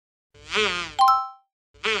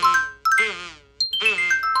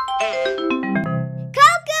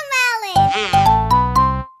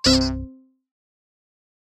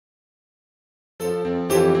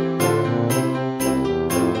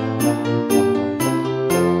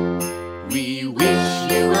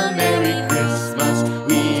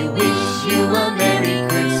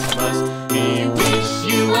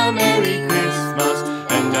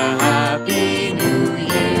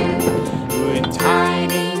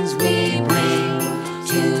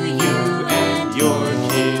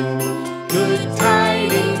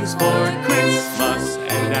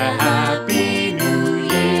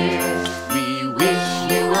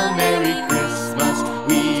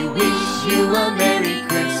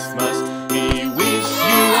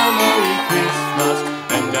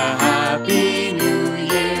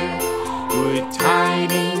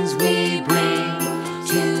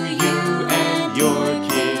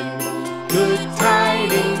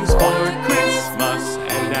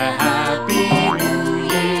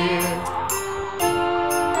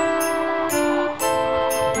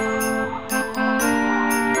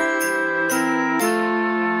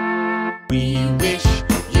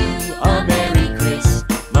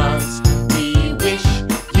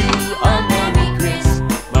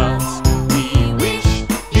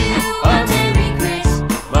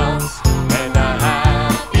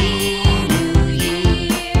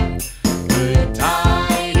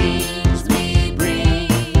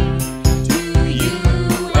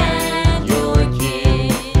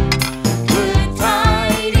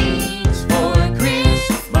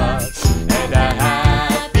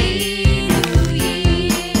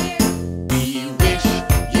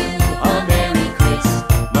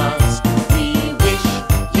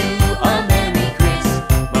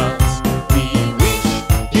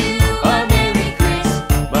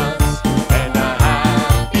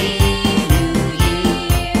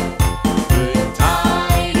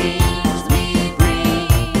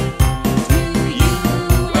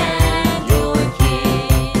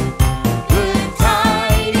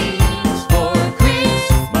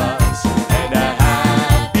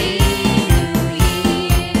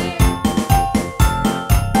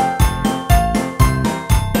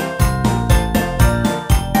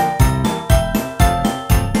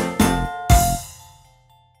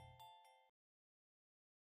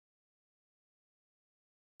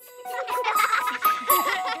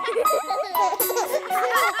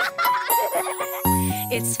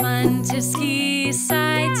It's fun to ski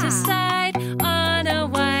side to side on a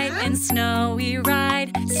white and snowy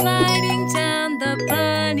ride, sliding down the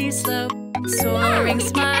bunny slope, soaring,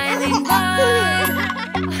 smiling wide.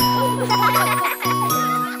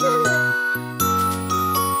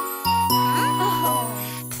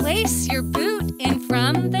 Place your boot in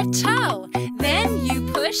from the toe, then you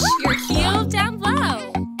push your heel down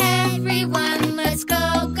low. Everyone, let's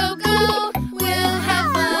go, go, go. We'll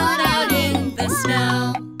have fun out in the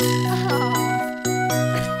snow.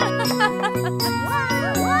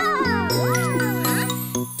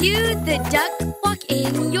 Do the duck walk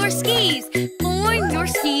in your skis, form your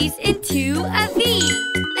skis into a V.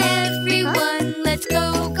 Everyone, let's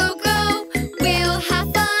go, go, go. We'll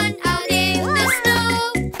have fun out in the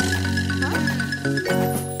snow.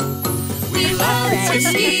 We love to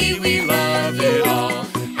ski, we love it all.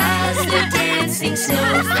 As the dancing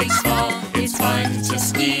snowflakes fall, it's fun to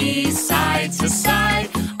ski side to side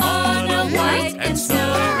on a white and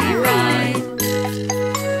snowy ride.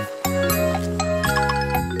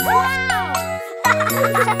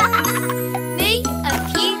 Make a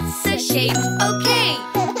pizza shape, okay.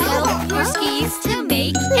 Help your skis to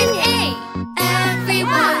make an A.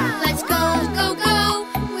 Everyone, let's go, go, go.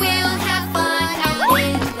 We'll have fun out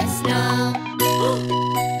in the snow.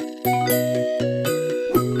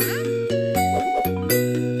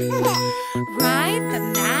 Ride the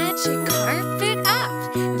magic carpet up,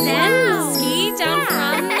 then ski down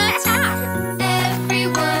from the top.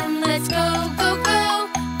 Everyone, let's go, go, go.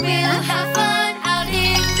 We'll have fun out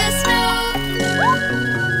in the snow.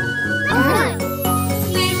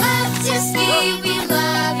 We love to ski, we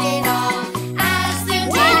love it all. As the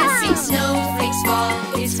dancing snowflakes fall,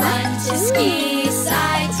 it's fun to ski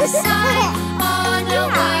side to side on a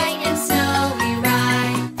white and snowy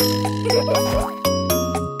ride.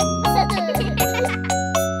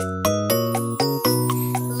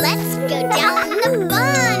 Let's go down the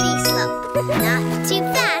bunny slope. Not too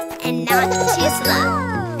fast and not too slow.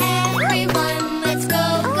 Everyone, let's go,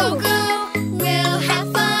 go, go. We'll have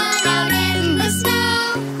fun out in the snow.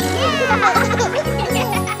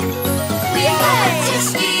 We love to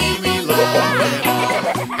ski, we love it all.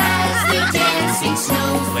 As the dancing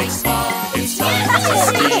snowflakes fall, it's fun to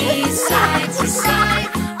ski side to side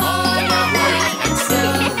on a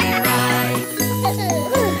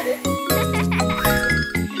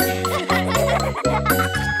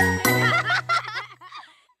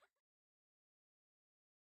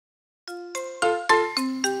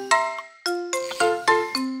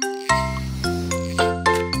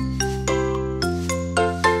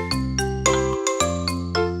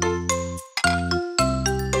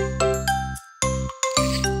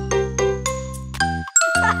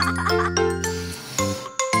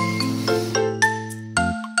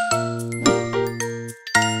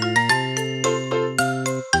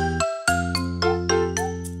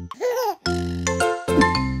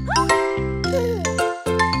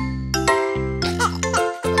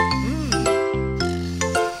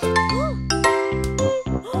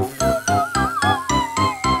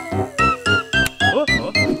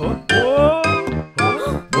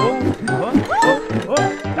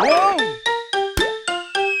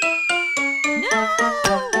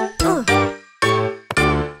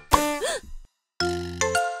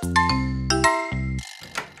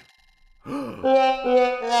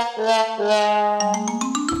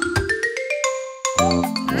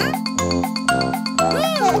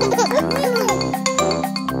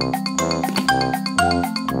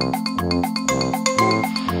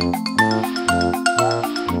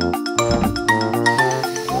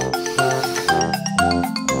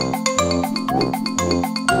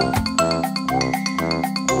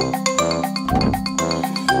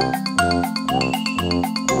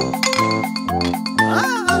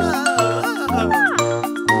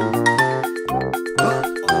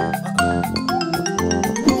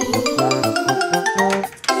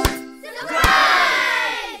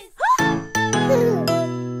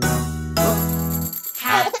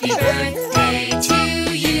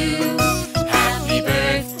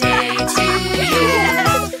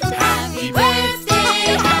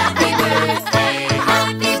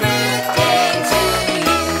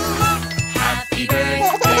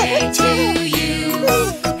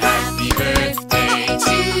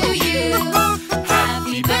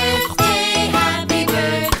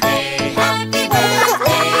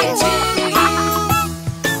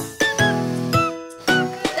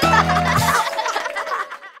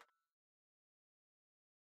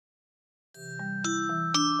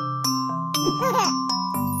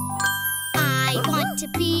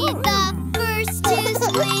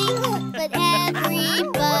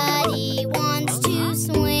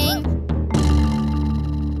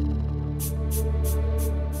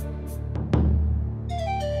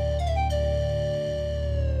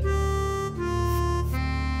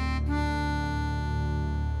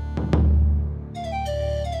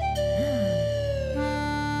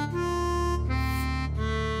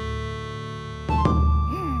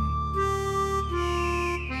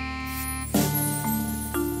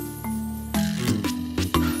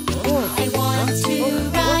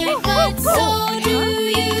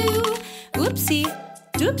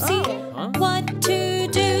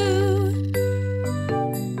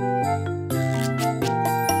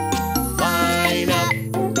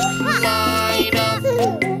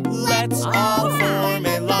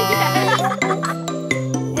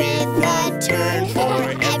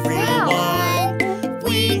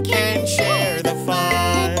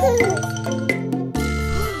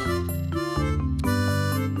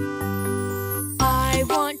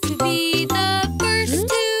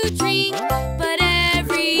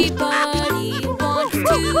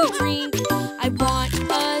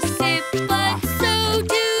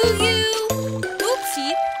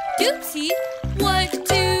what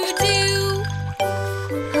to do.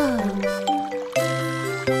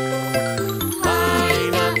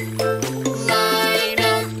 Line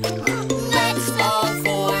up, let's all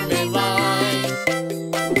form in line.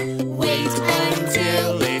 Wait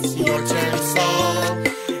until it's your turn, so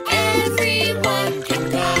everyone can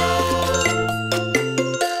go.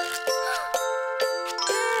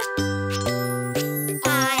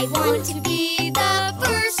 I want to be the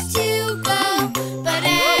first to go, but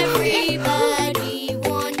everybody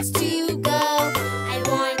wants to go. I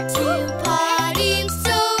want to potty,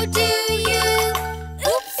 so do you.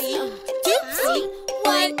 Oopsie, doopsie,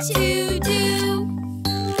 what to do?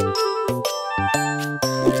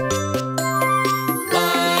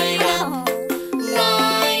 Line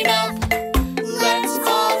up, let's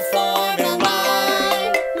all form a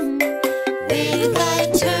line. With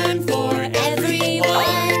a turn for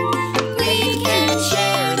everyone, we can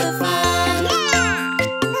share the fun.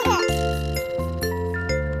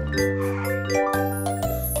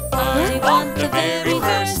 I want the very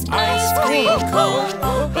first ice cream cone,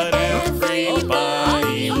 but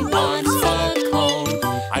everybody wants a cone.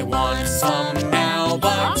 I want some now,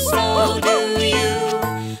 but so do you.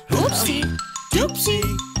 Oopsie, doopsie,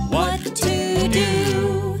 what to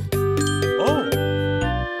do? Oh.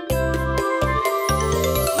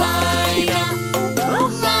 Line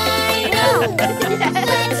up,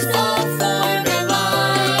 let's all form a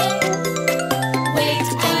line. Wait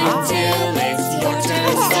until it's your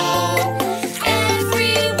turn, so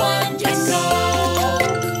everyone can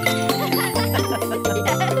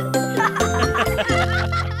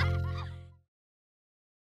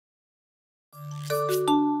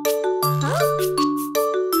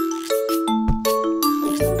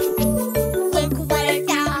Look what I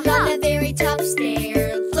found on the very top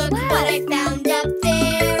stair. Look what I found up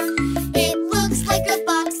there. It looks like a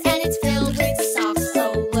box and it's filled with socks.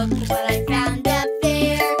 So look what I found up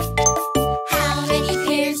there. How many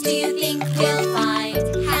pairs do you think we'll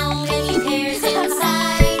find? How many pairs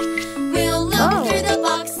inside? We'll look through the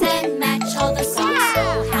box and match all the socks.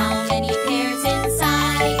 So how many pairs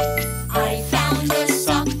inside? I found a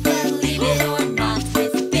sock, believe it or not,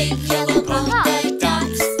 with big yellow polka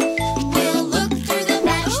dots. We'll look through the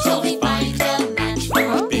match till we find a match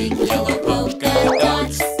for big yellow polka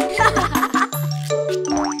dots.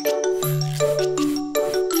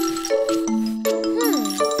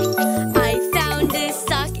 I found this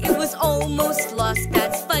sock, it was almost lost.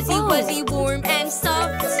 That's fuzzy, wuzzy, warm and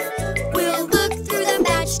soft. We'll look through the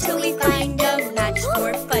match till we find a match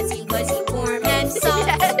for fuzzy, wuzzy, warm and soft.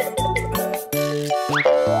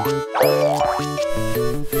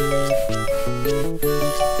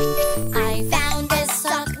 I found a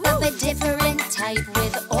sock of a different type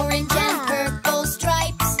with orange and purple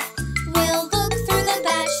stripes. We'll look through the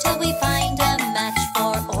batch till we find a match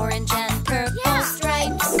for orange and purple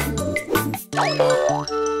stripes.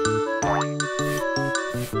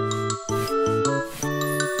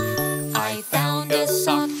 I found a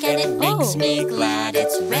sock and it makes me glad.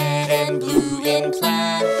 It's red and blue in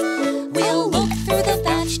plaid. We'll look through the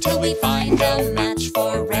batch till we find a match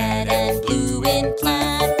for red and blue in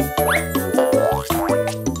plaid.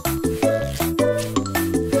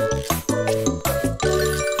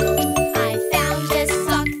 I found a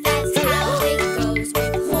sock, that's how it goes,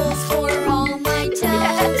 with holes for all my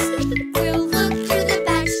toes. We'll look through the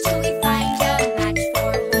batch till we find a match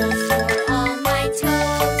for holes for all my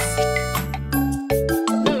toes.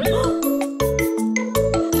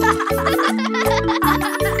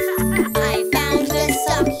 I found a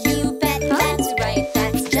sock, you bet that's right.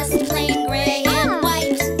 That's just plain gray and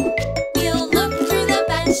white. We'll look through the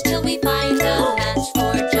batch till we find a match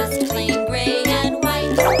for just plain gray and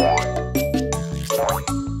white.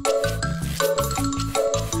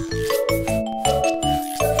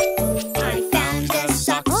 I found a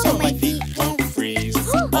sock so my feet won't freeze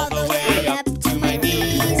all the way up to my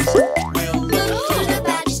knees. We'll look through the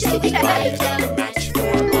batch till we find a match for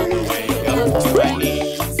all the way up to my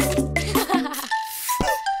knees.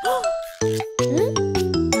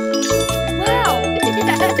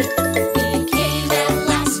 We came at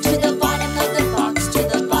last to the bottom of the box, to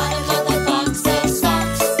the bottom of the box of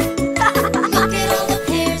socks. Look at all the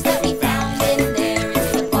pairs that we found in there.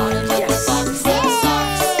 It's the bottom of the box of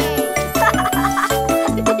socks.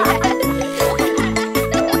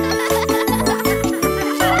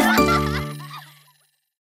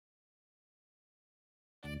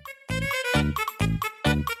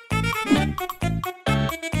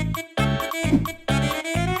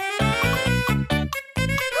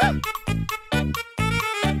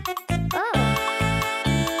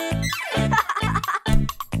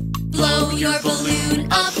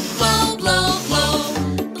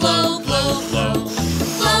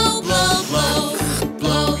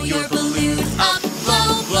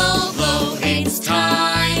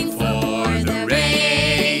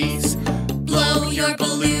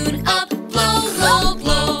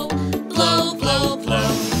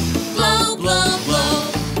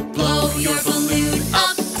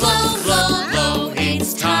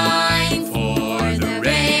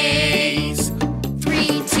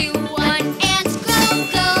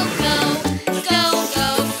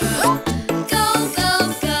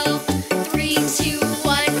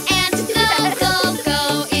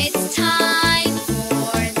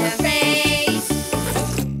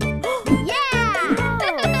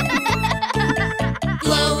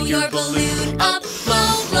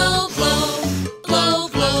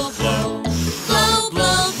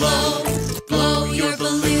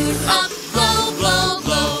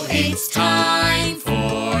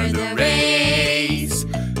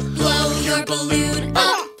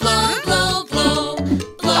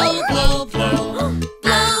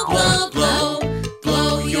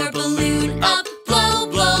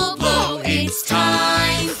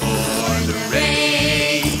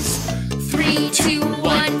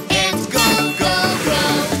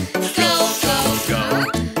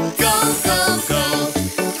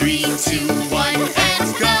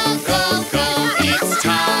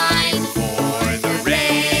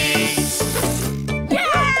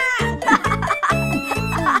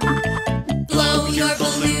 your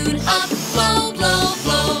balloon up, blow, blow,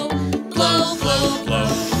 blow. Blow, blow, blow.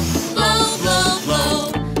 Blow, blow,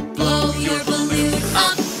 blow. Blow your balloon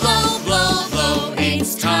up, blow, blow, blow.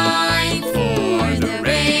 It's time for the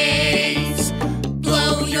race.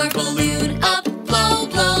 Blow your balloon up, blow,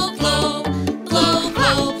 blow, blow. Blow,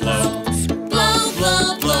 blow, blow. Blow, blow,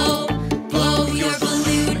 blow. Blow your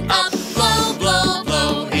balloon up, blow, blow,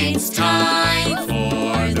 blow. It's time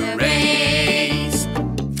for the race.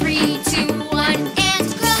 3, 2, 1, and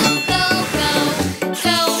go, go, go.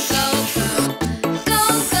 Go, go, go. Go,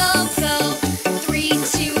 go, go. 3,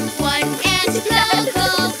 2, 1, and go,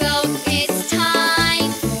 go, go. It's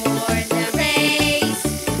time for the race.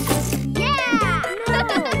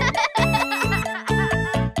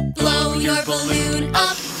 Blow your balloon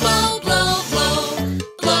up, blow, blow, blow.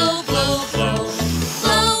 Blow, blow, blow.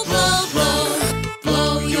 Blow, blow, blow.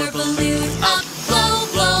 Blow your balloon up, blow,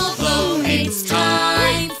 blow, blow. It's time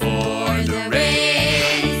for the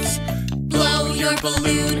race. Blow your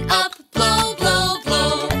balloon up, blow, blow,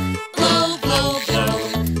 blow. Blow, blow, blow.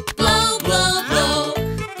 Blow, blow, blow.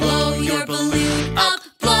 Blow your balloon up,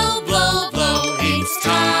 blow, blow, blow. It's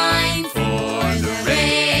time for the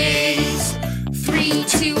race. 3,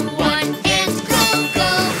 2, 1, and go, go,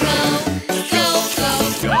 go. Go, go,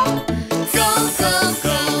 go. Go, go,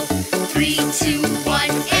 go. 3, 2, 1,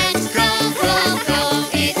 and go, go, go.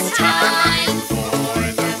 It's time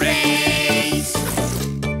for the race.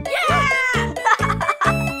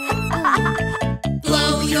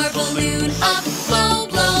 Blow your balloon up, blow,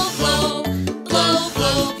 blow, blow. Blow,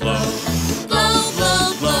 blow, blow. Blow, blow,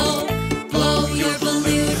 blow. Blow your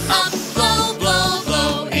balloon up, blow, blow,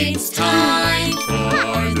 blow. It's time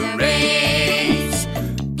for the race.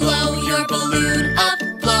 Blow your balloon up,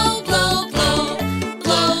 blow, blow, blow.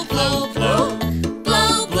 Blow, blow, blow.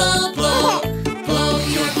 Blow, blow, blow. Blow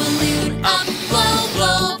your balloon up, blow,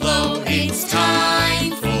 blow, blow. It's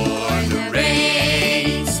time for the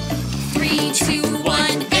race. 3, 2,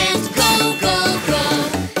 1, and go, go, go.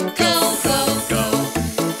 Go, go, go.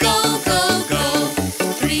 Go, go, go.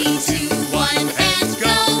 3, 2, 1, and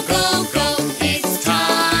go, go, go. It's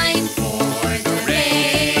time for the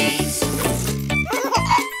race.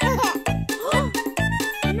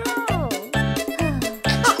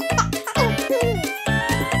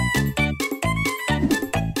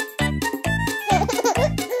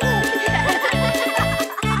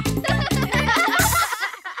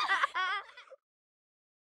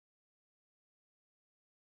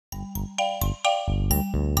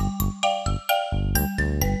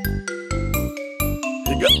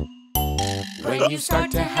 When you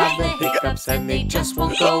start to have the hiccups and they just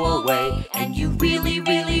won't go away, and you really,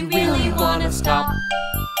 really, really want to stop,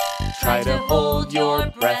 try to hold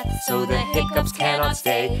your breath so the hiccups cannot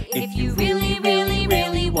stay. If you really, really,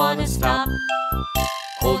 really want to stop,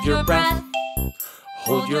 hold your breath,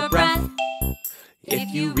 hold your breath.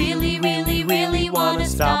 If you really, really, really want to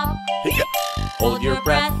stop, hold your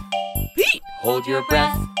breath, hold your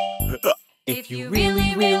breath. If you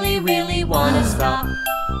really, really, really want to stop.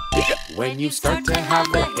 When you start to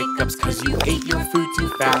have the hiccups cause you ate your food too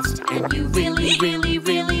fast, and you really, really,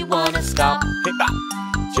 really want to stop,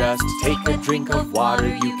 just take a drink of water,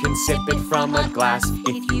 you can sip it from a glass.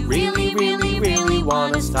 If you really, really, really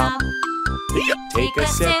want to stop, take a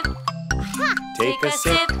sip, take a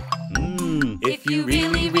sip. If you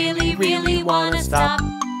really, really, really want to stop,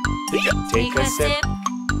 take a sip,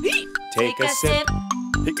 take a sip.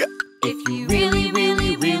 If you really,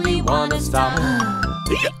 really, really want to stop.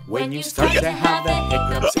 When you start to have the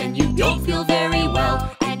hiccups and you don't feel very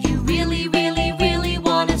well, and you really, really, really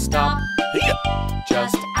want to stop,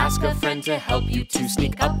 just ask a friend to help you to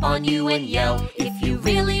sneak up on you and yell. If you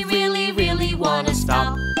really, really, really want to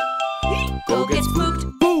stop, go get spooked,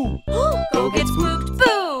 boo! Go get spooked,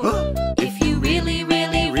 boo! If you really,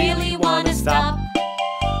 really, really want to stop,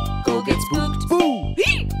 go get spooked, boo!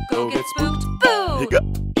 Go get spooked, boo!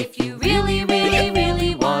 If you really, really,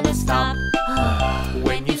 really want to stop.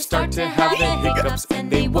 When you start to have the hiccups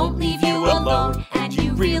and they won't leave you alone, and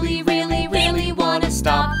you really, really, really want to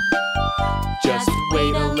stop, just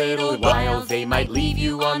wait a little while, they might leave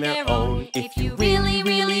you on their own. If you really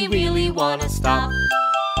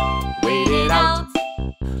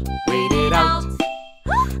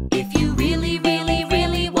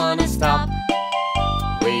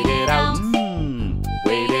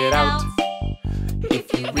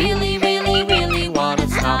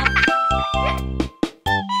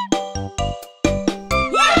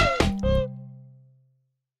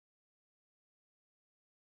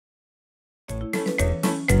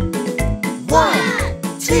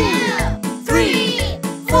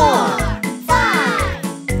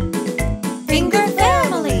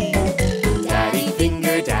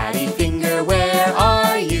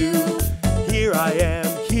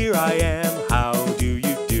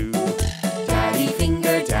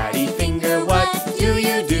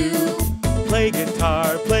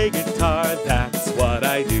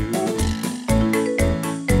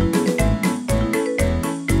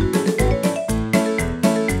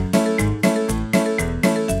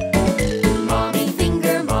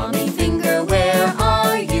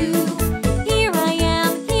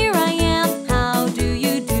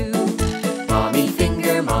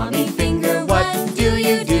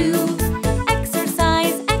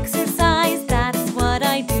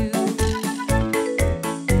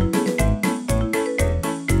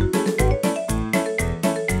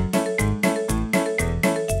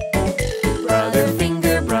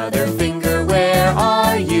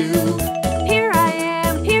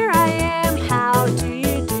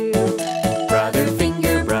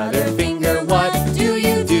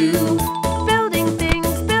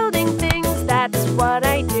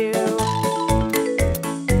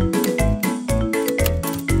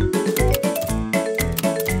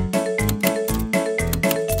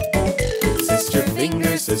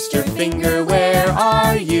finger, where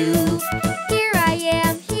are you? Here I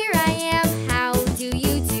am, how do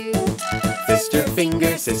you do? Sister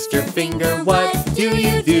finger, what do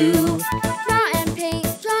you do? Draw and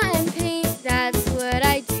paint, that's what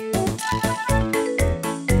I do.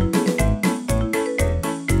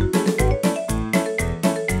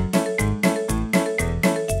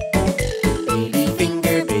 Baby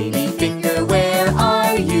finger, where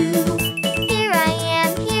are you? Here I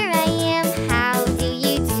am, how do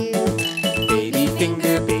you do? Baby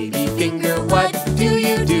finger, what do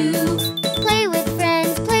you do? Play with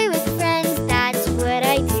friends, that's what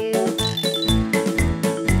I do.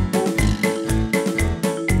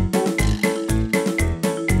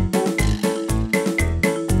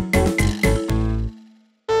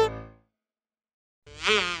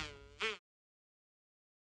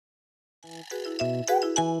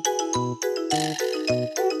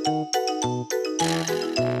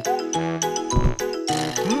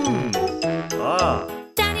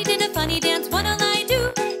 Daddy did a funny dance, what'll I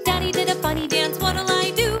do? Daddy did a funny dance, what'll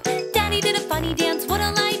I do? Daddy did a funny dance,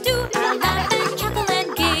 what'll I do? I'll laugh and chuckle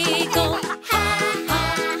and giggle. Ha ha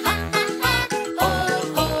ha ha ha. Ho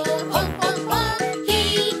ho ho ho ho.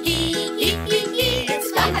 Hee hee hee hee hee. It's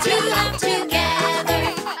fun to laugh together.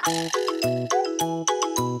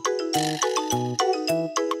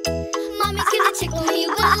 Mommy's gonna tickle me,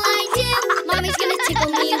 what'll I do? Mommy's gonna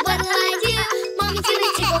tickle me, what'll I do? Mommy's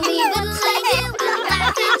gonna tickle me, what'll I do? I'll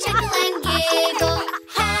laugh and chuckle and giggle.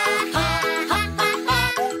 Ha ha ha ha ha.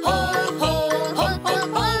 Ho ho ho ho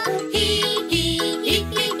ho. Hee hee hee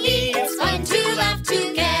hee hee. It's fun to laugh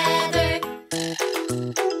together.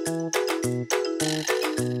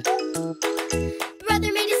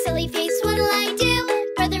 Brother made a silly face, what'll I do?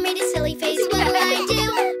 Brother made a silly face, what'll I do?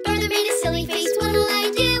 Brother made a silly face, what'll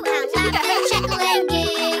I do? I'll laugh and chuckle and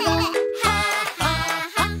giggle. Ha ha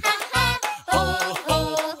ha ha ha. Ho ho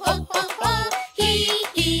ho ho ho. Hee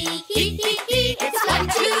hee hee hee hee. It's fun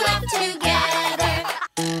to laugh together.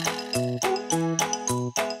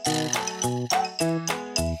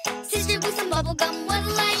 Sister with some bubble gum,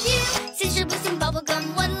 what'll I do? Sister with some bubble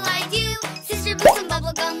gum, what'll I do? Sister with some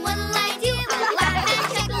bubble gum, what'll I do? I'll laugh and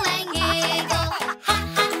chuckle and giggle. Ha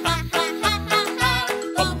ha ha ha ha ha ha.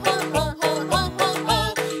 Ho ho ho ho ho ho ho.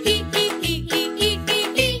 Hee hee hee hee hee hee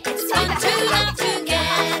hee. It's fun to laugh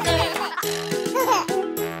together.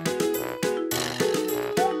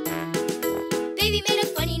 Baby made a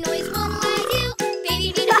funny noise, what'll I do? Baby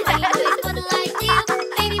made a funny noise, what'll I do?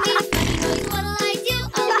 Baby made a funny noise, what'll I do?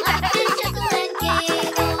 I'll laugh and chuckle and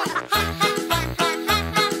giggle. Ha ha ha ha ha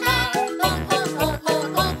ha ha. Ho ho ho ho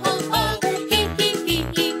ho ho ho. Hee hee hee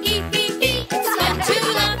hee hee hee hee. It's fun to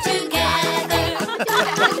laugh together.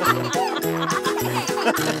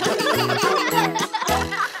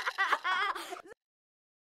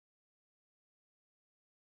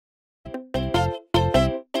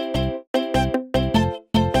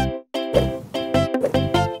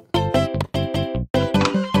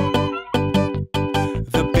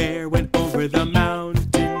 The bear went over the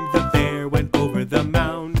mountain. The bear went over the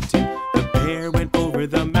mountain. The bear went over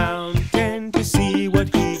the mountain to see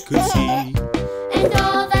what he could see. And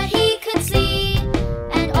all that he could see,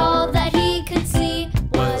 and all that he could see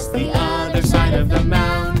Was the other side of the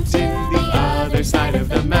mountain. The other side of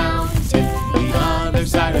the mountain. The other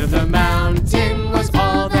side of the mountain was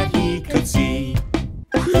all that he could see.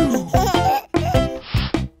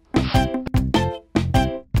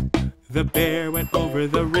 The bear went over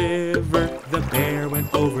the river. The bear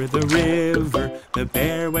went over the river. The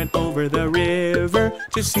bear went over the river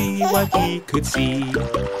to see what he could see.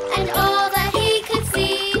 and all that he could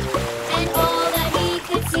see, and all that he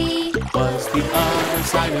could see Was the other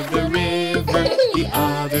side of the river. The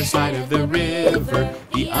other side of the river.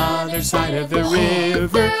 The other side of the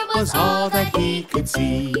river was all that he could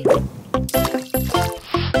see.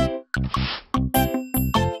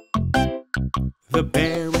 The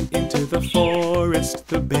bear went into the forest.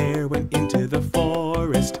 The bear went into the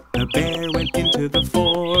forest. The bear went into the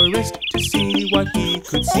forest to see what he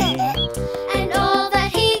could see. and all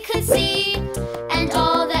that he could see, and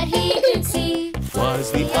all that he could see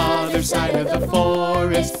Was the other side of the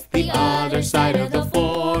forest. The other side of the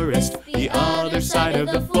forest. The other side of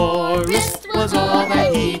the forest was all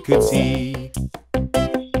that he could see.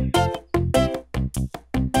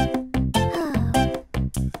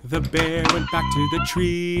 The bear went back to the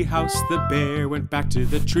tree house. The bear went back to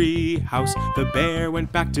the tree house. The bear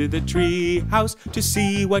went back to the tree house to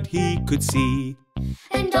see what he could see.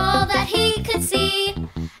 and all that he could see,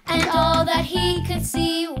 and all that he could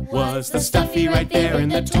see Was the stuffy right there in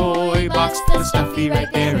the toy box. The stuffy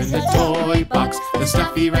right there in the toy box. The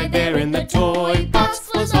stuffy right there in the toy box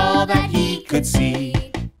was all that he could see.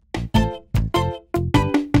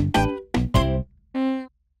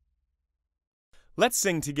 Let's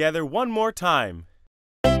sing together one more time.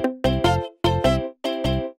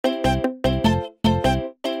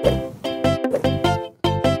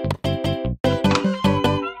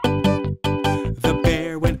 The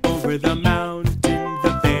bear went over the mountain.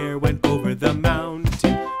 The bear went over the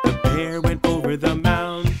mountain. The bear went over the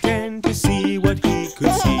mountain to see what he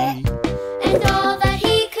could see. And all that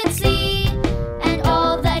he could see, and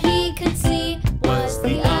all that he could see Was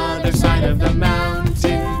the other side of the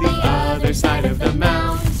mountain, the other side of the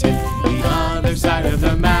mountain, the other side of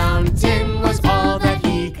the mountain was all that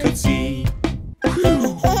he could see.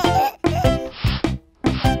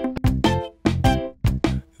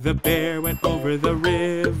 The bear went over the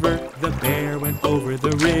river, the bear went over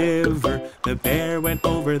the river, the bear went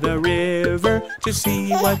over the river to see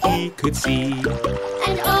what he could see.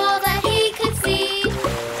 and all that he could see,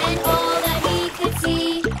 and all that he could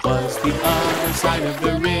see Was the other side of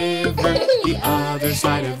the river, the other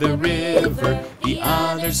side of the river, the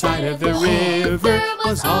other side of the river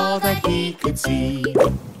was all that he could see.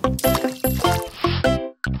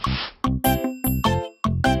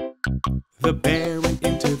 The bear went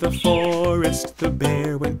into the forest, the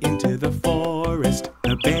bear went into the forest,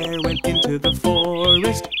 the bear went into the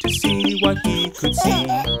forest to see what he could see.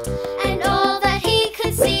 and all that he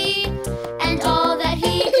could see, and all that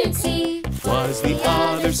he could see Was the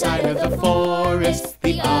other side of the forest,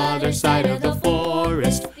 the other side of the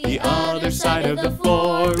forest, the other side of the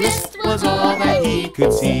forest was all that he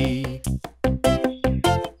could see.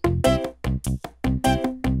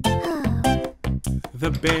 The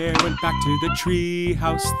bear went back to the tree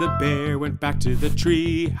house, the bear went back to the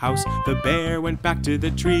tree house, the bear went back to the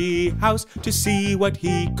tree house to see what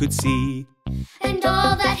he could see. and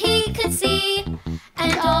all that he could see,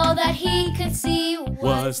 and all that he could see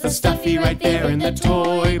Was the stuffy right there in the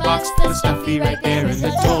toy box, the stuffy right there in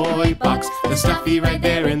the toy box, the stuffy right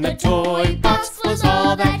there in the toy box was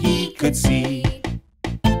all that he could see.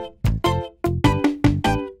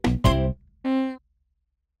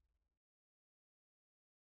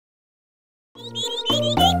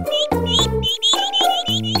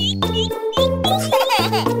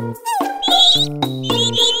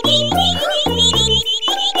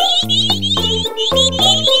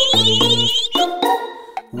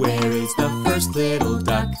 Where is the first little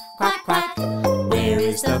duck? Quack, quack. Where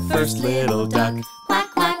is the first little duck? Quack,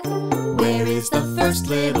 quack. Where is the first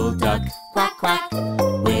little duck? Quack, quack.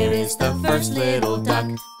 Where is the first little duck?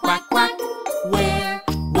 Quack, quack. Where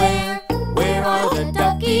are the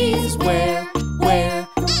duckies? Where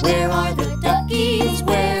are the duckies?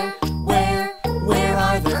 Where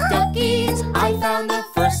are the duckies? I found the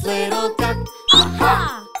first little duck.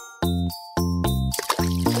 Aha!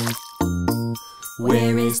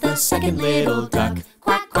 Where is the second little duck?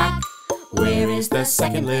 Quack, quack. Where is the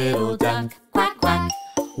second little duck? Quack, quack.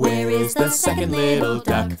 Where is the second little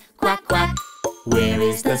duck? Quack, quack. Where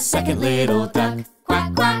is the second little duck?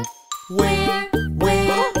 Quack, quack. Where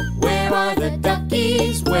are the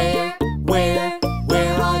duckies? Where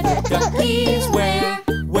are the duckies? Where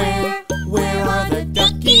are the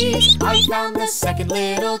duckies? I found the second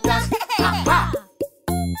little duck. Ha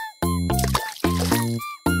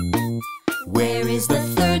Where is the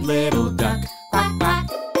third little duck? Quack, quack.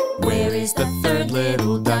 Where is the third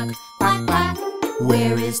little duck? Quack, quack.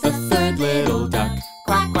 Where is the third little duck?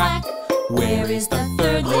 Quack, quack. Where is the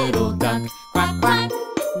third little duck? Quack, quack.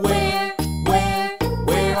 Where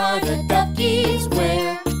are the duckies?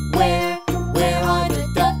 Where are the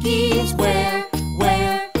duckies? Where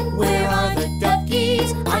are the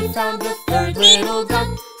duckies? I found the third little duck.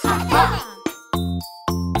 Ha ha!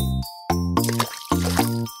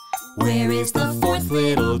 Where is the fourth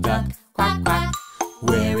little duck? Quack, quack.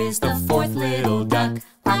 Where is the fourth little duck?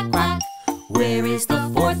 Quack, quack. Where is the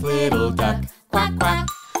fourth little duck? Quack, quack.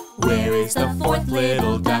 Where is the fourth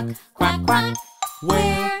little duck? Quack, quack.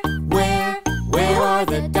 Where are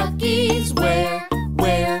the duckies? Where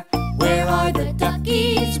are the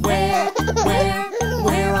duckies? Where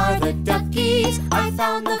are the duckies? I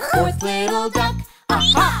found the fourth little duck.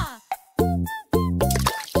 Aha!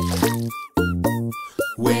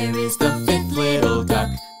 Where is the fifth little duck?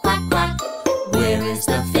 Quack, quack. Where is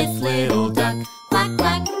the fifth little duck? Quack,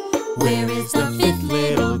 quack. Where is the fifth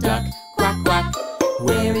little duck? Quack, quack.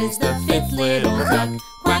 Where is the fifth little duck?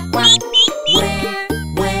 Quack, quack.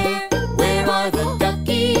 Where are the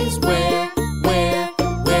duckies? Where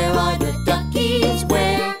are the duckies?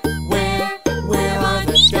 Where are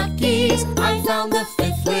the duckies? I found the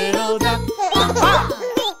fifth little duck. Aha!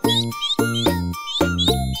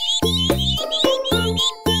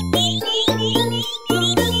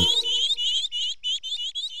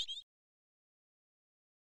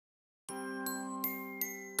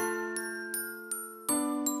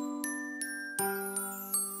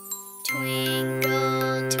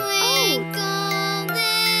 Twinkle, twinkle,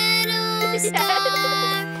 little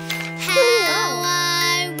star, how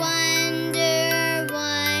I wonder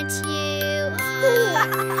what you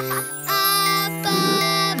are. Up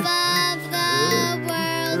above the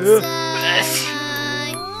world so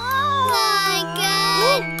high, like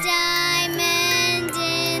a diamond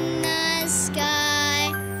in the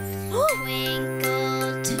sky.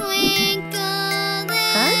 Twinkle, twinkle,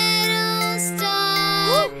 little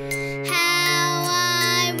star, how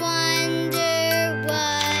I wonder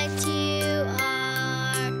what you are.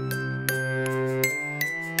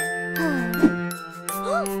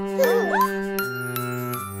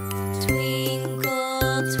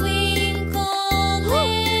 Twinkle, twinkle,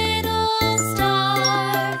 little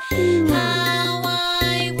star, how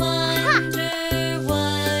I wonder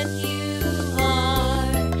what you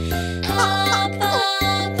are. Up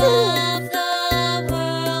above the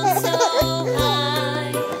world so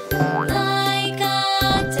high, like a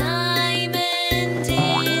diamond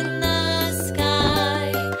in the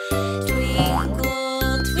sky.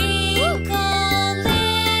 Twinkle, twinkle,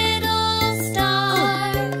 little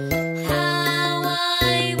star, how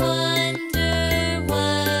I wonder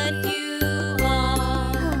what you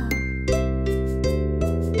are.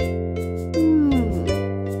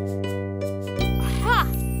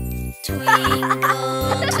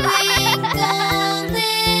 Twinkle, twinkle,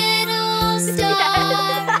 little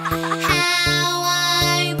star, how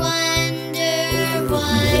I wonder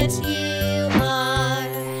what you are.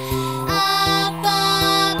 Up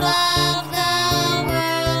above the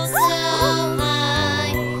world so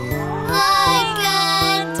high, like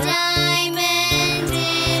a diamond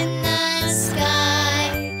in the sky.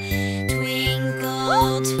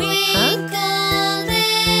 Twinkle, twinkle,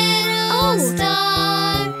 little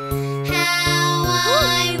star, how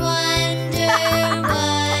I wonder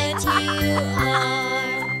what you are.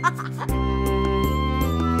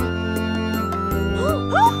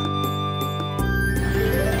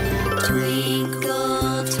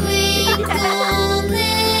 Twinkle, twinkle,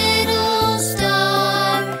 little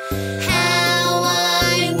star, how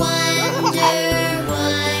I wonder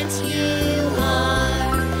what you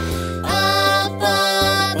are. Up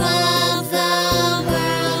above the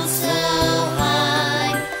world so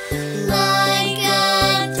high, like a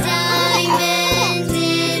diamond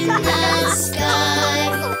in the sky.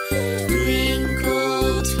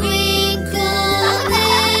 Twinkle, twinkle,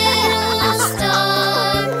 little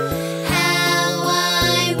star, how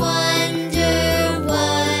I wonder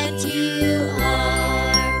what you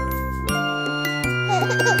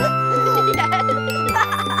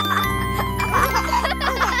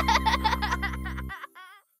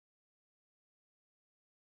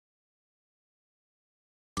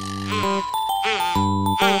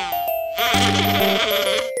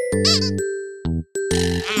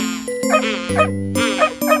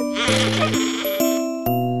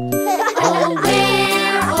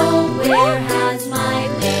Oh, where has my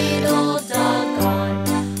little dog gone?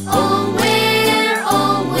 Oh,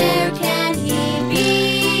 where can he be?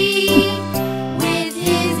 With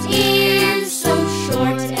his ears so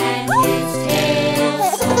short and his tail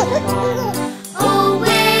so long. Oh,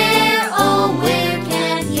 where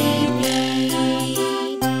can he be?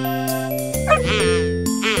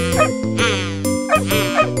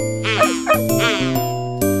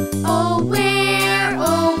 Oh,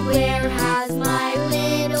 where has my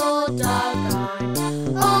little dog gone?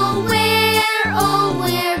 Oh,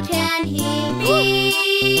 where can he be?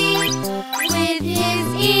 With his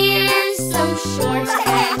ears so short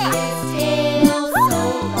and his tail so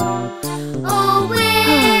long. Oh,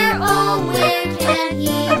 where can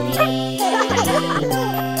he be?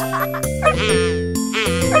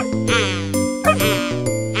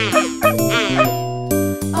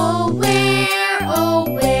 Oh,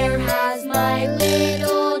 where has my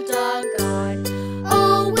little dog gone?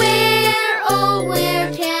 Oh,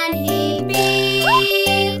 where can he be?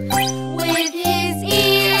 With his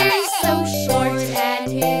ears so short and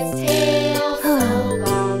his tail so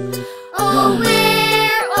long. Oh,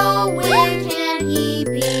 where can he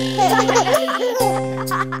be?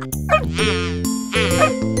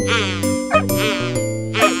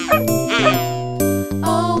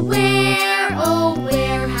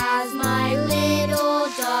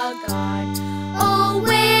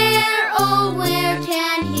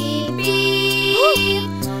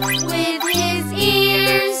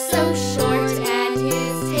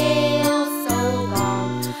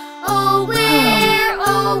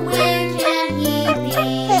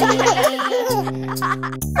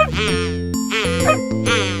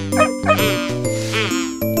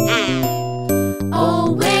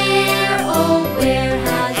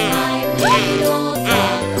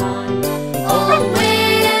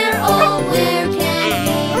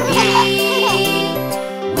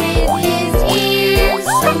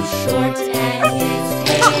 and his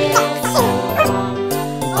tail so long.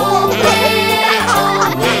 Oh,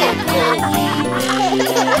 where could he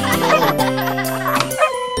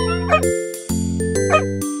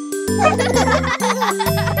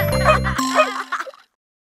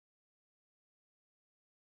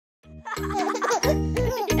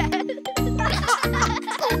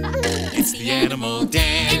It's the animal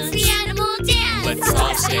dance. It's the animal dance. Let's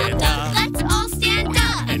all stand up Let's all stand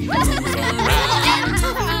up and move around and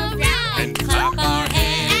move around and clap our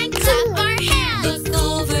hands. and clap our hands. Look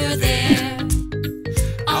over there,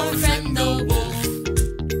 our friend the wolf.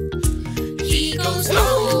 He goes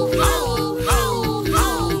ho, ho, ho,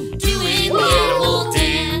 ho, doing the animal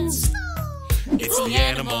dance. It's the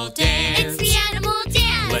animal dance. It's the animal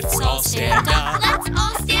dance. Let's all stand up Let's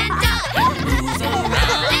all stand up and move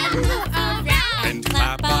around and move around and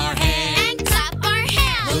clap our hands. and clap our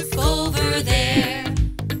hands. Look over there,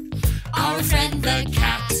 our friend the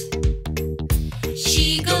cat.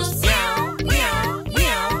 She goes meow, meow,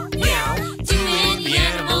 meow, meow, doing the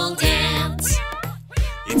animal dance.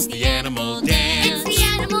 It's the animal It's dance. the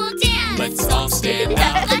animal dance. Let's all stand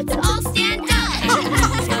up Let's all stand up and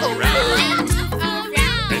move around and move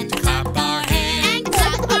around and clap our hands. and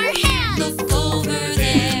clap our hands. Look over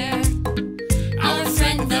there, our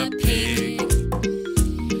friend the pig.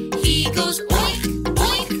 He goes oink,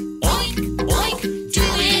 oink, oink, oink,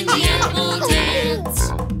 doing the animal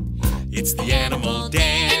dance. It's the animal It's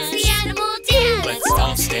dance. the animal dance. Let's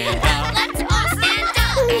all stand up Let's all stand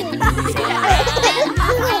up and move around and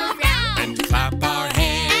move around and clap our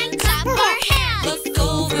hands. and clap our hands. Look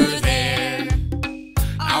over there,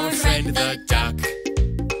 our friend the duck.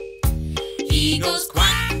 He goes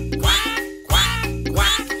quack, quack, quack,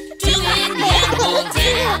 quack, doing the animal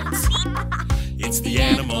dance. It's the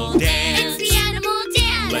animal It's dance. the animal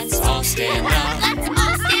dance. Let's all stand up Let's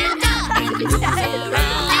all stand up and move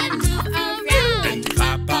around and move around and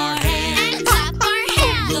clap our hands. and clap our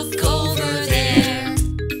hands. Look over there,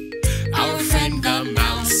 our friend the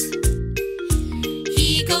mouse.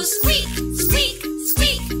 He goes squeak, squeak,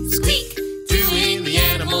 squeak, squeak, doing the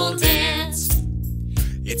animal dance.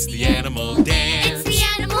 It's the animal It's dance. the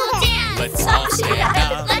animal dance. Let's all stand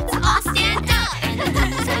up Let's all stand up and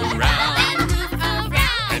move around and move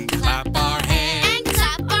around and clap our hands. and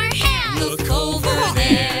clap our hands. Look over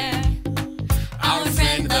there, our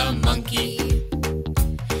friend the monkey.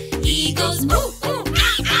 He goes ooh, ooh,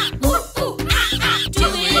 ah, ah, ooh, ooh, ah, ah,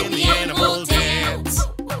 doing the animal dance.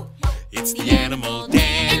 It's the animal It's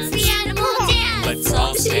dance. the animal dance. Let's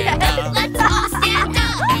all stand up Let's all stand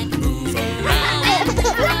up and move around and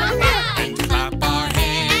move around and clap our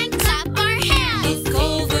hands. and clap our hands. Look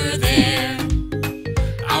over there,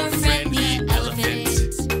 our friend the elephant.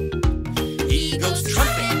 He goes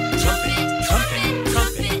trumpet, trumpet, trumpet,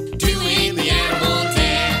 trumpet, doing the animal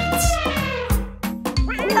dance.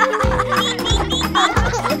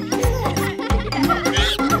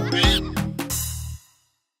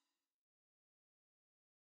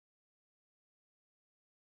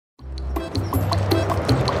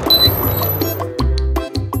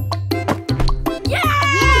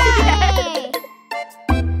 Yay!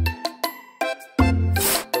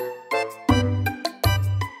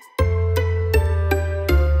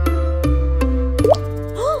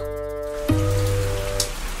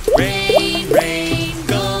 Rain, rain,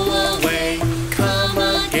 go away, come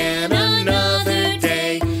again another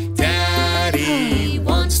day. Daddy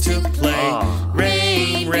wants to play.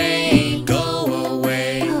 Rain, rain, go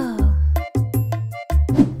away.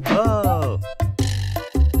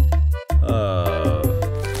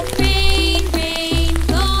 Rain, rain,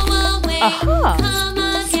 go away. Come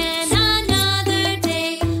again another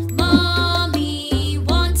day. Mommy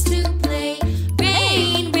wants to play.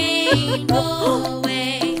 Rain, rain, go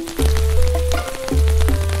away.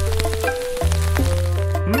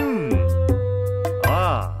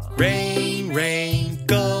 Rain, rain,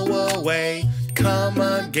 go away, come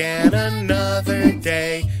again another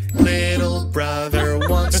day. Little brother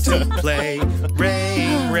wants to play.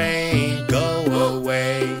 Rain, rain, go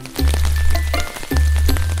away.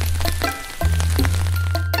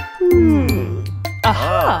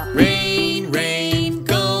 Rain, rain,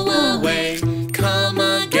 go away, come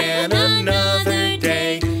again another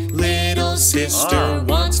day. Little sister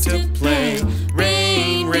wants to play.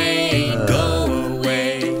 Rain, rain, go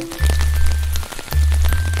away.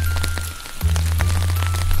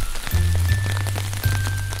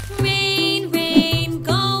 Rain, rain,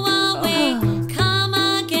 go away. Come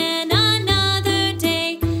again another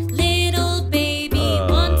day. Little baby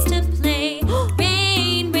wants to play.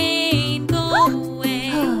 Rain, rain, go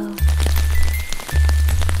away.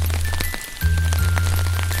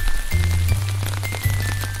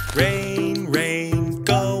 Rain,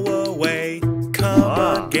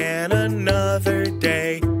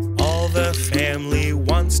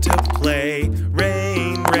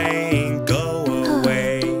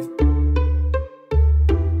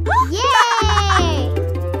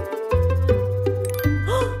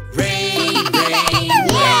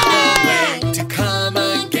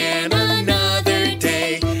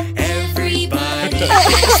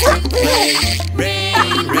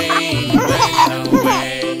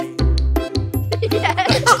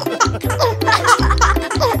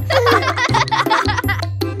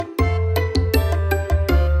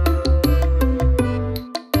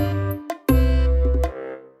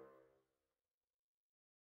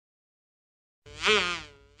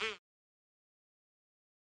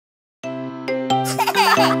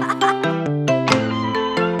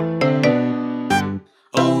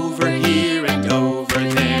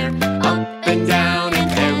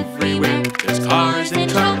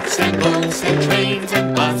 trucks and trains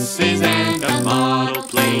and buses and a model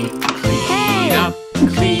plane. Clean up,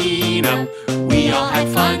 clean up, we all had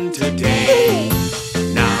fun today.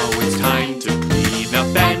 Now it's time to clean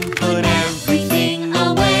up and put everything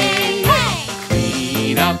away.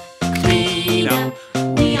 Clean up,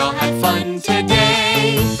 we all had fun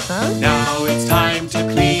today. Now it's time to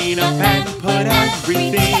clean up and put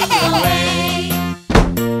everything away.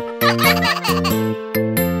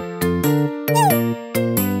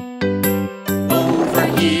 Over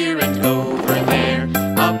here and over there,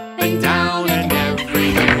 up and down and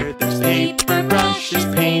everywhere. There's paper, brushes,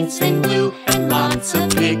 paints and glue, and lots of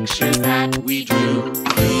pictures that we drew.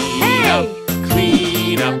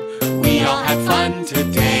 Clean up, we all had fun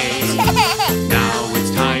today. Now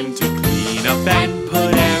it's time to clean up and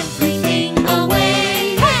put everything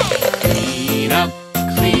away. Clean up,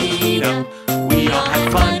 we all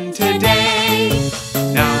had fun today.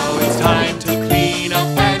 Now it's time to clean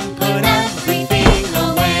up and put everything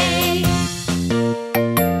away.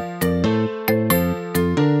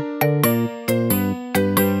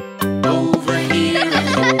 Over here and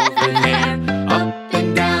over there, up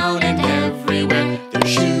and down and everywhere. There's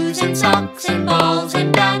shoes and socks and balls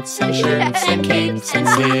and bats and shirts and capes and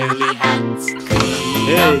silly hats.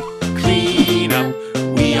 Clean up,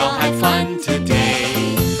 we all had fun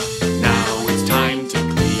today. Now it's time to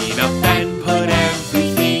clean up and put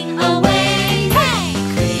everything away.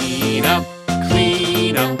 Clean up,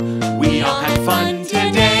 we all had fun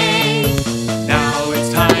today. Now it's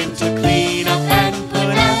time to clean up and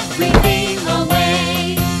put everything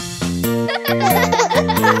away.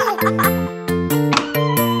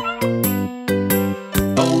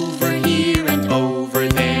 Over here and over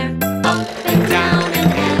there, up and down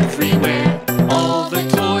and everywhere. All the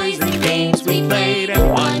toys and games we played,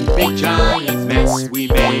 and one big giant mess we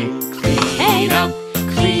made. Clean up,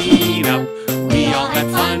 we all had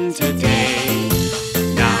fun today.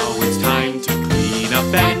 Now it's time to clean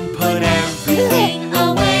up and put everything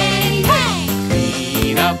away.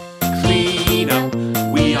 Clean up,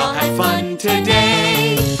 we all had fun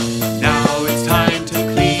today. Now it's time to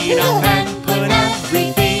clean up and put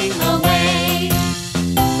everything away.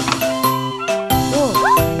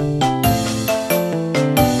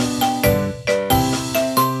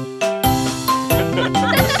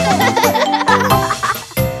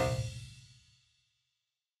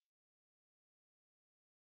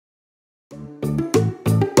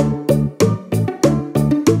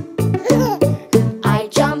 I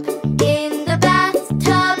jump in the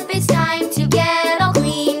bathtub, it's time to get all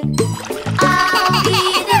clean. I'll be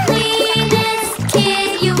the cleanest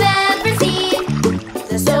kid you've ever seen.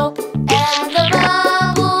 The soap and the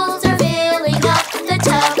bubbles are filling up the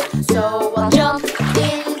tub, so I'll jump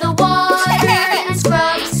in the water and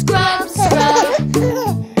scrub, scrub, scrub.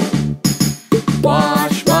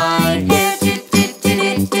 Wash my hair,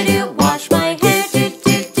 do-do-do-do-do-do. Wash my hair,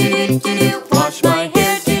 do-do-do-do-do-do. Wash my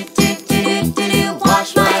hair, do-do-do-do-do-do.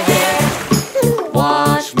 Wash my hair.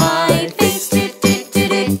 Wash my face,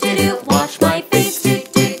 do-do-do-do-do-do. Wash my face,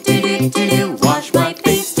 do-do-do-do-do-do. Wash my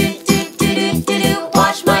face, do-do-do-do-do-do.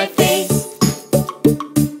 Wash my face.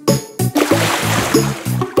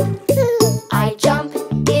 I jump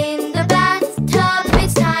in the bathtub,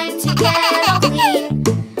 it's time to get all clean.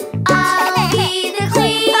 I'll be the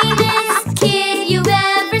cleanest kid you've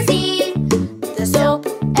ever seen. The soap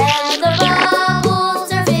and the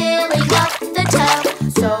bubbles are filling up the tub,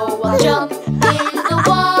 so I'll jump in the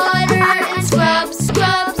water and scrub,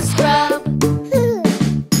 scrub, scrub.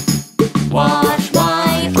 Wash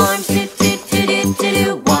my arms,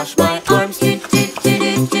 do-do-do-do-do-do. Wash my arms,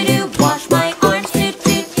 do-do-do-do-do-do. Wash my arms,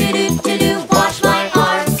 do-do-do-do-do-do. Wash my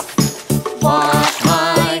arms. Wash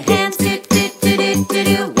my hands,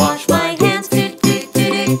 do-do-do-do-do-do. Wash my hands,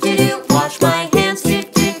 do-do-do-do-do-do. Wash my hands,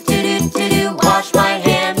 do-do-do-do-do-do. Wash my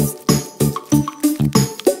hands.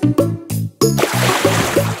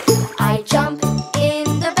 I jump in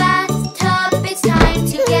the bathtub, it's time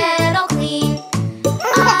to get all clean.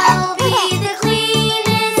 I'll be the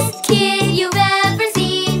cleanest kid you've ever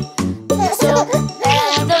seen. The soap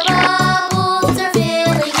and the bubbles are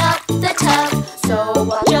filling up the tub, so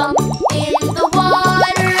I'll jump in the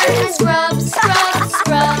water and scrub, scrub,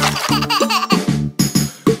 scrub.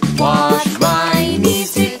 Wash my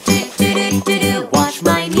knees, do-do-do-do-do-do. Wash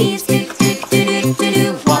my knees,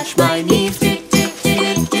 do-do-do-do-do-do. Wash my knees,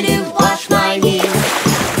 do-do-do-do-do-do. Wash my knees.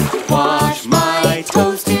 Wash my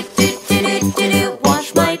toes, do-do-do-do-do-do.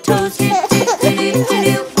 Wash my toes,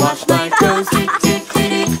 do-do-do-do-do. Wash my toes,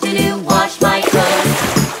 do-do-do-do-do-do. Wash my toes.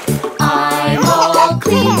 I'm all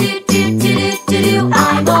clean, do-do-do-do-do-do.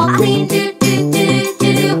 I'm all clean,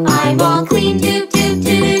 do-do-do-do-do-do. I'm all clean,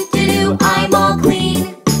 do-do-do-do-do-do. I'm all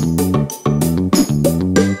clean.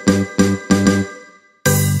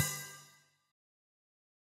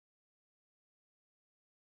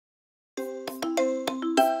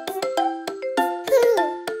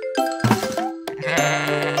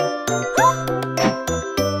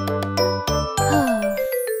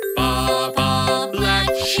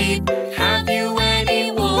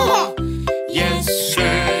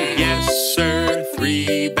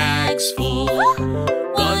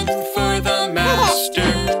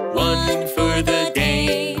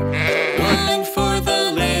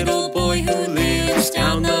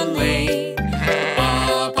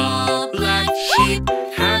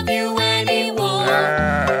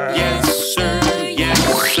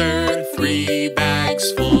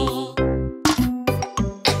 bags full.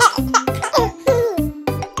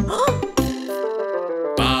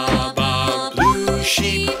 Baba blue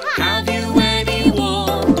sheep, have you any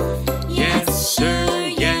wool? Yes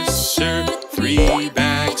sir, 3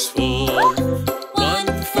 bags full. 1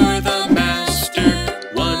 for the master,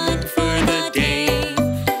 1 for the dame,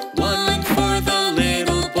 1 for the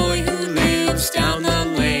little boy who lives down the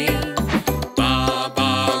lane.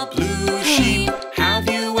 Baba blue sheep, have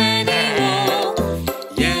you any wool?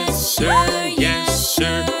 Yes sir,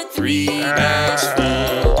 3 bags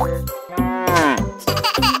full.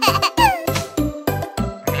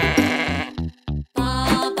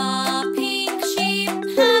 Baba pink sheep,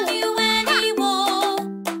 have you any wool?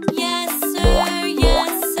 Yes sir,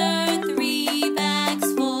 3 bags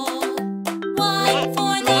full. 1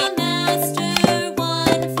 for the master,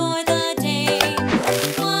 1 for the dame,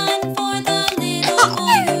 1 for the little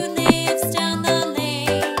boy who lives down the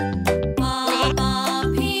lane. Baba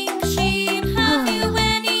pink sheep, have you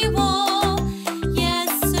any wool? Yes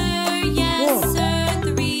sir,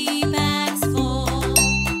 3 bags full.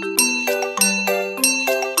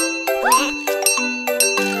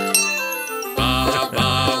 Baba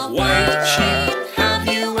white sheep, have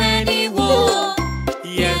you any wool?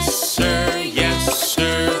 Yes sir,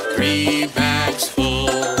 3 bags full.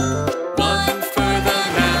 1 for the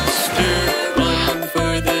master, 1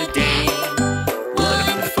 for the dame,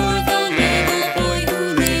 1 for the little boy who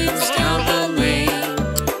lives down the lane.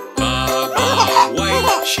 Baba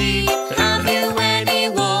white sheep, have you any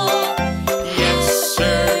wool? Yes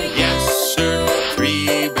sir,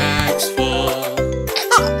 3 bags full.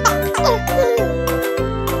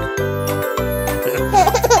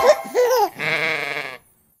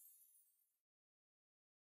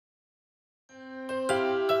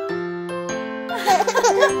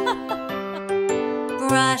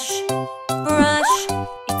 Brush, brush,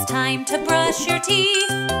 it's time to brush your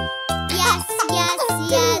teeth. Yes,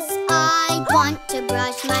 I want to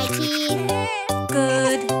brush my teeth.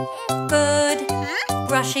 Good, good,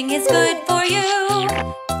 brushing is good for you.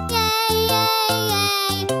 Yay,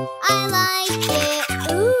 I like it.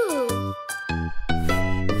 Ooh.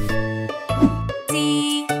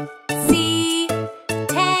 See,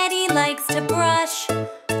 Teddy likes to brush.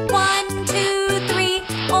 1, 2, 3,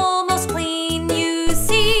 almost clean, you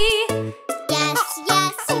see. Yes,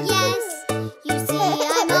 you see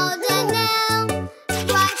I'm all done now.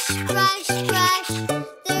 Brush,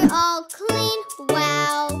 they're all clean,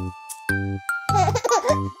 wow.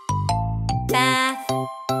 Bath,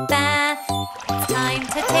 it's time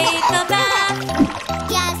to take a bath.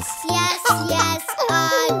 Yes, I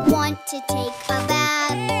want to take a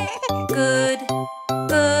bath. Good,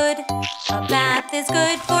 a bath is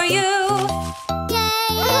good for you. Yay,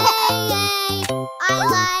 I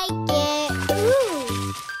like it. Ooh.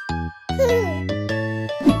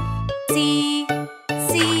 See,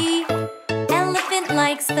 elephant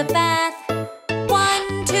likes the bath.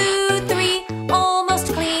 1, 2, 3,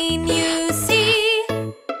 almost clean, you see.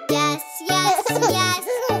 Yes,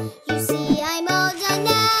 you see I'm all done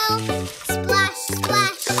now. Splash,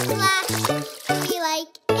 we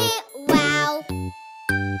like it, wow.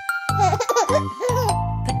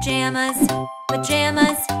 Pajamas,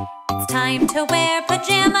 it's time to wear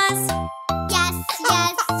pajamas. Yes,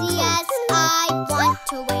 I want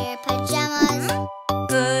to wear pajamas.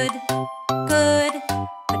 Good,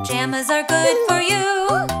 pajamas are good for you.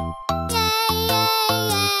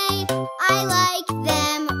 Yay, I like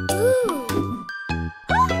them. Ooh.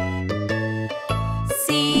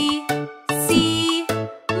 See,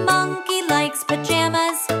 monkey likes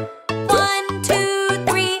pajamas. 1, 2,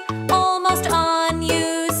 3, almost on,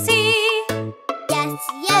 you see. Yes,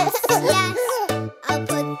 I'll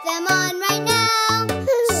put them on right now.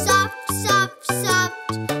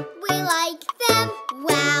 Soft, we like them,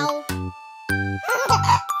 wow.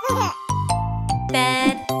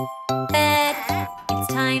 Bed, it's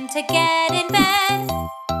time to get in bed.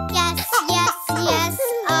 Yes,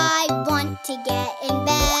 I want to get in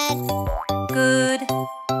bed.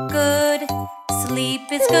 Good,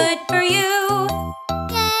 sleep is good for you.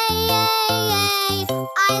 Yay,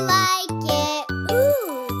 I like it.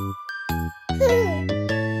 Ooh.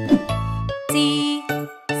 See,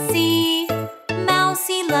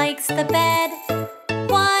 Mousy likes the bed.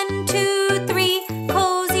 1, 2, 3,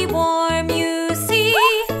 cozy, warm, you see.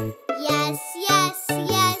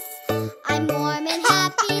 Yes, I'm warm and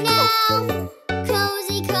happy now.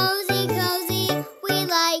 Cozy, we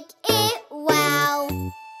like it, wow.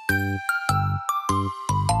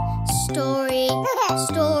 Story,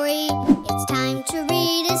 it's time to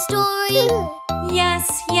read a story.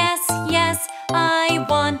 Yes, I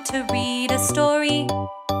want to read a story.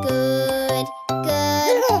 Good,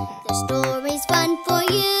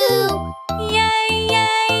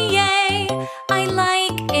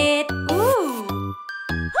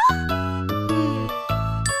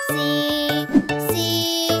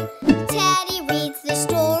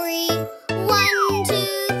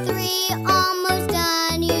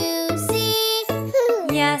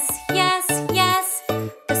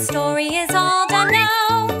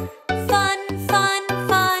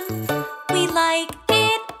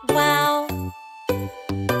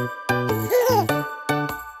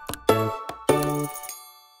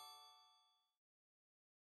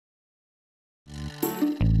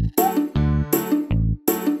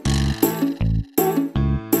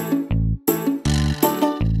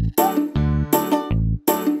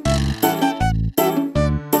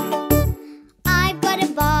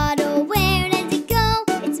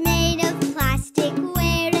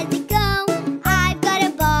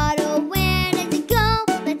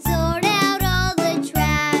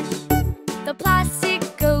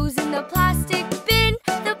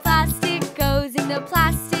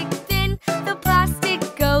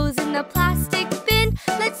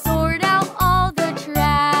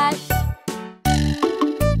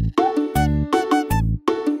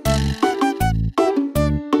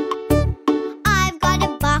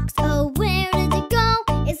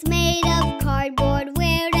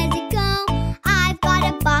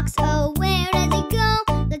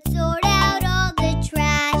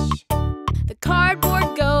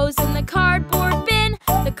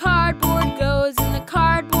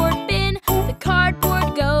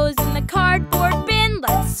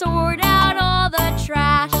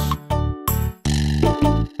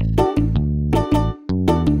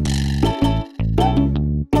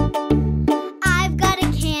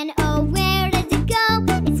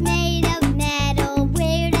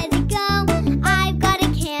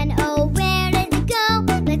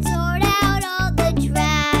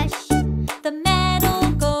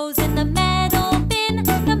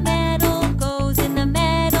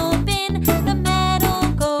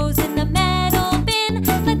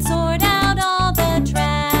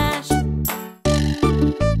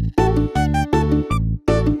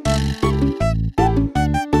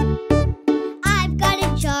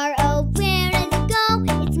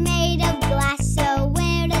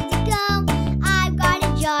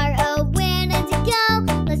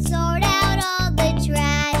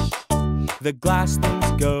 The glass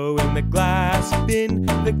things go in the glass bin.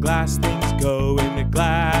 The glass things go in the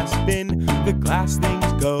glass bin. The glass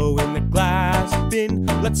things go in the glass bin.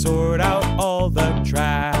 Let's sort out all the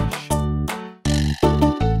trash.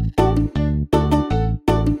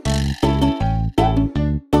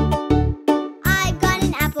 I've got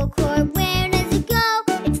an apple core, where does it go?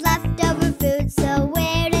 It's leftover food, so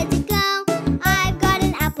where does it go? I've got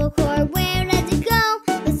an apple core, where does it go?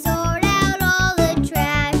 Let's sort out all the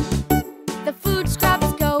trash. The food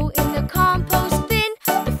scraps go in the compost bin.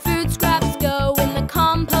 The food scraps go in the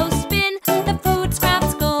compost bin. The food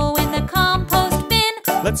scraps go in the compost bin.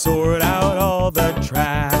 Let's sort out all the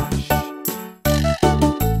trash.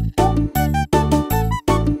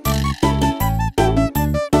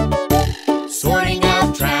 Sorting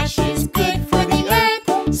out trash is good for the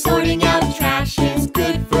earth. Sorting out trash is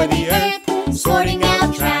good for the earth. Sorting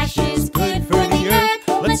out trash is good for the earth.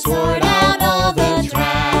 Let's sort out all the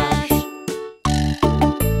trash.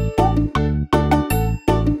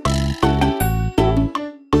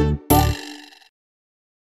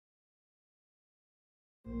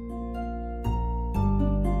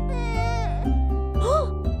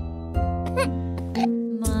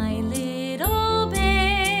 My little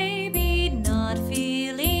baby not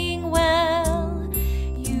feeling well.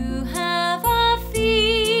 You have a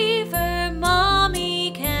fever,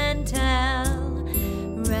 mommy can tell.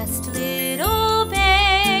 Rest, little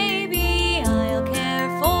baby, I'll care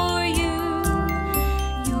for you.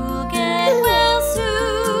 You'll get well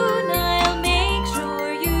soon, I'll make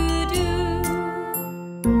sure you do.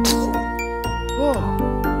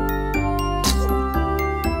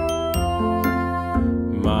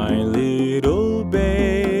 My little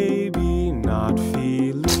baby not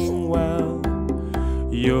feeling well.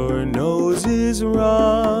 Your nose is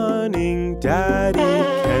running, Daddy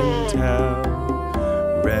can tell.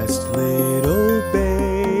 Rest, little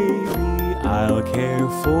baby, I'll care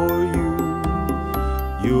for you.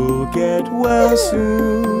 You'll get well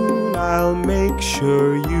soon, I'll make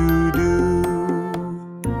sure you do.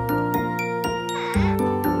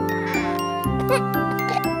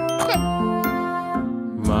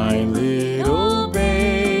 My little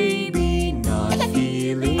baby not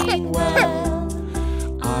feeling well.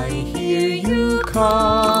 I hear you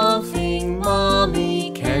coughing,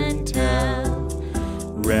 mommy can tell.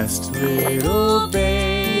 Rest, little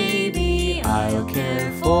baby, I'll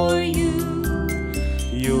care for you.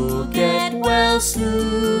 You'll get well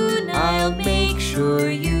soon, I'll make sure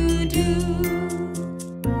you do.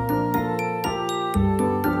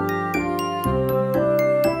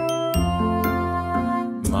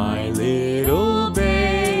 My little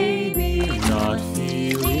baby not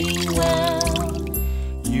feeling well.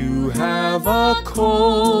 You have a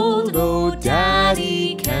cold, oh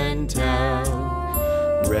Daddy can tell.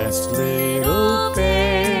 Rest, little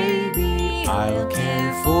baby, I'll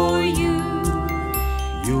care for you.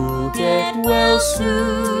 You'll get well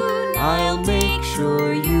soon, I'll make sure